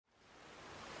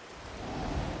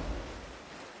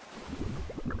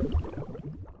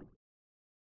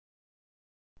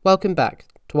Welcome back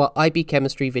to our IB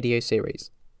Chemistry video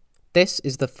series. This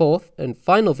is the fourth and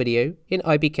final video in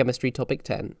IB Chemistry Topic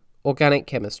 10, Organic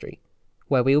Chemistry,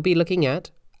 where we will be looking at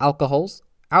alcohols,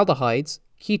 aldehydes,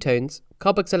 ketones,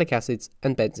 carboxylic acids,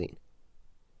 and benzene.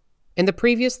 In the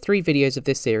previous three videos of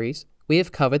this series, we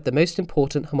have covered the most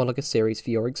important homologous series for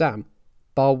your exam,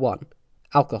 bar 1,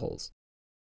 alcohols.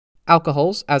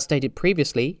 Alcohols, as stated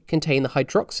previously, contain the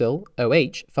hydroxyl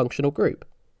OH functional group,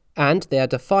 and they are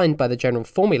defined by the general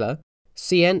formula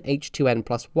CnH2n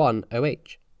plus 1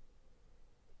 OH.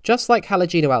 Just like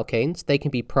halogenoalkanes, they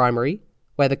can be primary,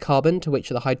 where the carbon to which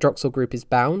the hydroxyl group is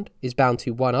bound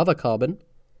to one other carbon,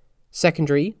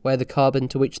 secondary, where the carbon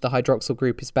to which the hydroxyl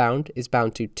group is bound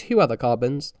to two other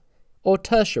carbons, or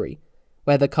tertiary,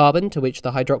 where the carbon to which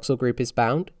the hydroxyl group is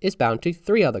bound to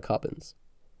three other carbons.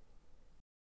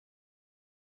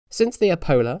 Since they are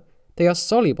polar, they are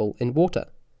soluble in water,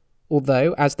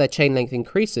 although as their chain length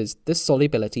increases, this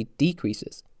solubility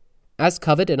decreases, as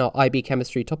covered in our IB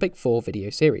Chemistry Topic 4 video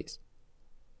series.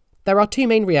 There are two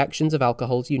main reactions of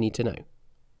alcohols you need to know.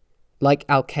 Like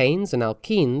alkanes and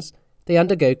alkenes, they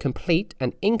undergo complete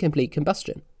and incomplete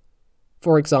combustion.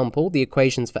 For example, the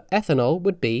equations for ethanol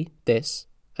would be this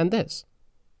and this.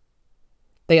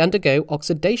 They undergo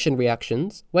oxidation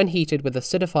reactions when heated with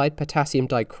acidified potassium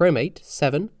dichromate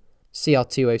 7,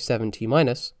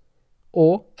 Cr2O7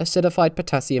 or acidified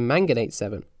potassium manganate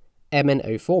 7,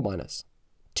 MnO4-,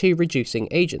 two reducing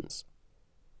agents.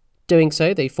 Doing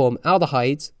so, they form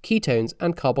aldehydes, ketones,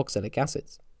 and carboxylic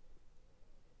acids.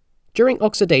 During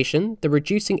oxidation, the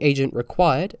reducing agent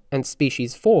required and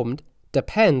species formed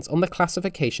depends on the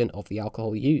classification of the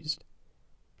alcohol used.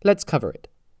 Let's cover it.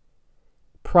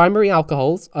 Primary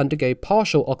alcohols undergo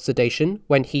partial oxidation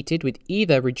when heated with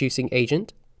either reducing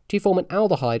agent to form an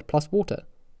aldehyde plus water.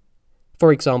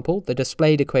 For example, the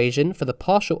displayed equation for the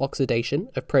partial oxidation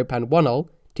of propan-1-ol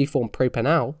to form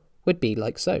propanal would be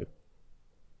like so.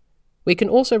 We can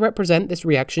also represent this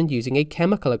reaction using a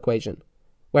chemical equation,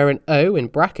 where an O in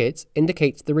brackets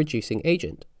indicates the reducing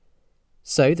agent.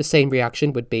 So the same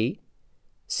reaction would be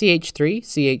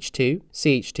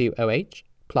CH3CH2CH2OH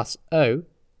plus O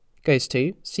goes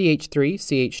to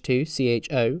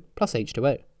CH3CH2CHO plus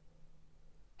H2O.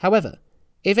 However,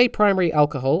 if a primary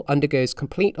alcohol undergoes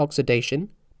complete oxidation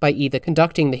by either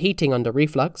conducting the heating under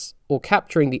reflux or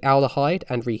capturing the aldehyde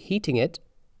and reheating it,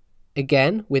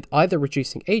 again with either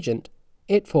reducing agent,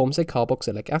 it forms a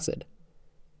carboxylic acid.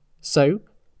 So,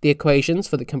 the equations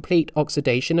for the complete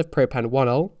oxidation of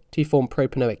propan-1-ol to form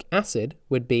propanoic acid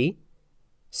would be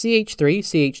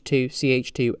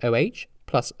CH3CH2CH2OH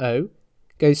plus O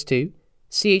goes to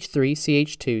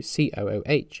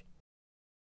CH3CH2COOH.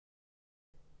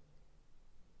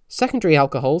 Secondary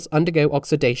alcohols undergo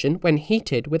oxidation when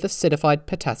heated with acidified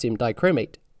potassium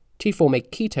dichromate to form a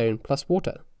ketone plus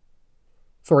water.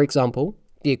 For example,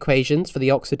 the equations for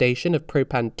the oxidation of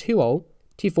propan-2-ol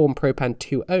to form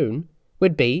propan-2-one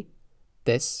would be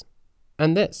this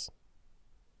and this.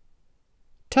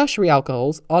 Tertiary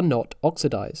alcohols are not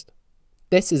oxidized.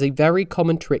 This is a very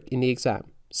common trick in the exam,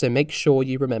 so make sure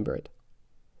you remember it.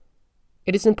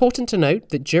 It is important to note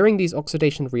that during these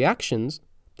oxidation reactions,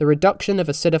 the reduction of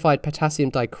acidified potassium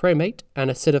dichromate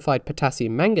and acidified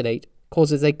potassium manganate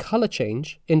causes a color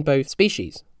change in both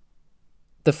species.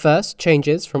 The first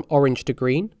changes from orange to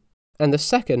green, and the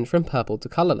second from purple to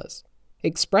colorless,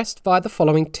 expressed via the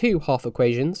following two half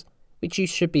equations, which you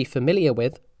should be familiar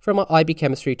with from our IB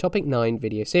Chemistry Topic 9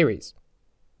 video series.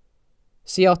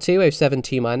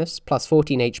 Cr2O7 plus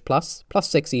 14H plus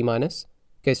 6E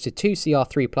goes to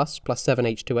 2Cr3 plus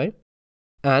 7H2O,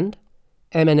 and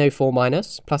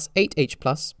MnO4 plus 8H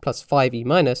plus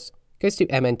 5E goes to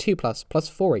Mn2 plus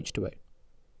 4H2O.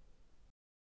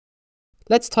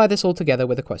 Let's tie this all together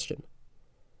with a question.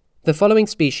 The following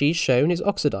species shown is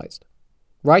oxidized.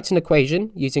 Write an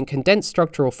equation using condensed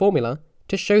structural formula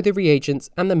to show the reagents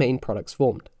and the main products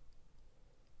formed.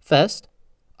 First,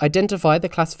 identify the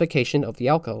classification of the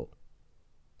alcohol.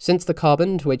 Since the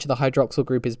carbon to which the hydroxyl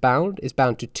group is bound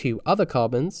to two other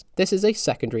carbons, this is a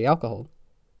secondary alcohol,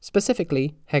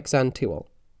 specifically hexan-2-ol.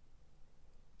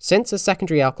 Since a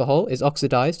secondary alcohol is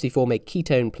oxidized to form a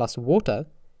ketone plus water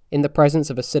in the presence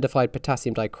of acidified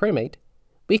potassium dichromate,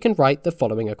 we can write the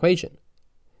following equation.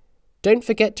 Don't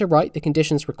forget to write the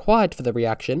conditions required for the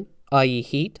reaction, i.e.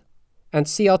 heat, and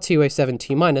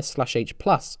Cr2O7 H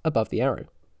above the arrow.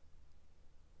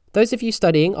 Those of you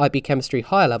studying IB Chemistry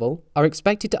higher level are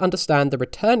expected to understand the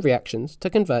return reactions to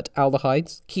convert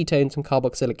aldehydes, ketones, and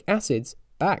carboxylic acids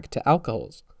back to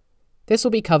alcohols. This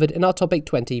will be covered in our Topic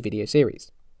 20 video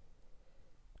series.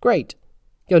 Great!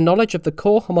 Your knowledge of the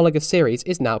core homologous series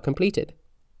is now completed.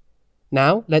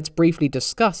 Now let's briefly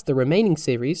discuss the remaining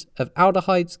series of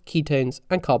aldehydes, ketones,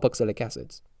 and carboxylic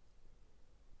acids.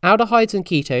 Aldehydes and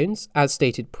ketones, as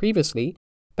stated previously,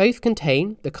 both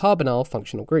contain the carbonyl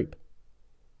functional group.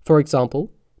 For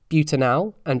example,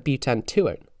 butanal and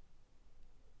butantuone.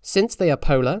 Since they are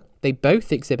polar, they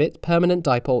both exhibit permanent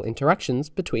dipole interactions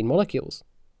between molecules,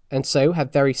 and so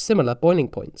have very similar boiling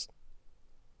points.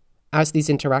 As these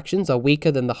interactions are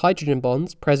weaker than the hydrogen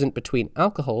bonds present between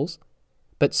alcohols,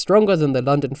 but stronger than the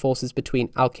London forces between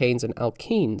alkanes and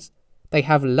alkenes, they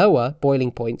have lower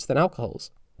boiling points than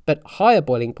alcohols, but higher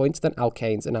boiling points than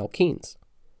alkanes and alkenes.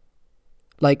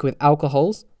 Like with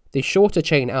alcohols, the shorter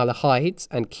chain aldehydes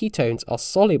and ketones are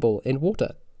soluble in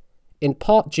water, in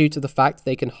part due to the fact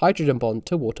they can hydrogen bond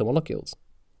to water molecules.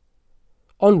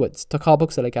 Onwards to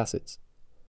carboxylic acids.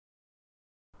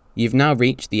 You've now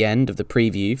reached the end of the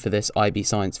preview for this IB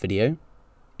Science video.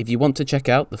 If you want to check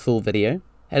out the full video,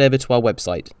 head over to our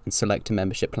website and select a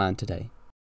membership plan today.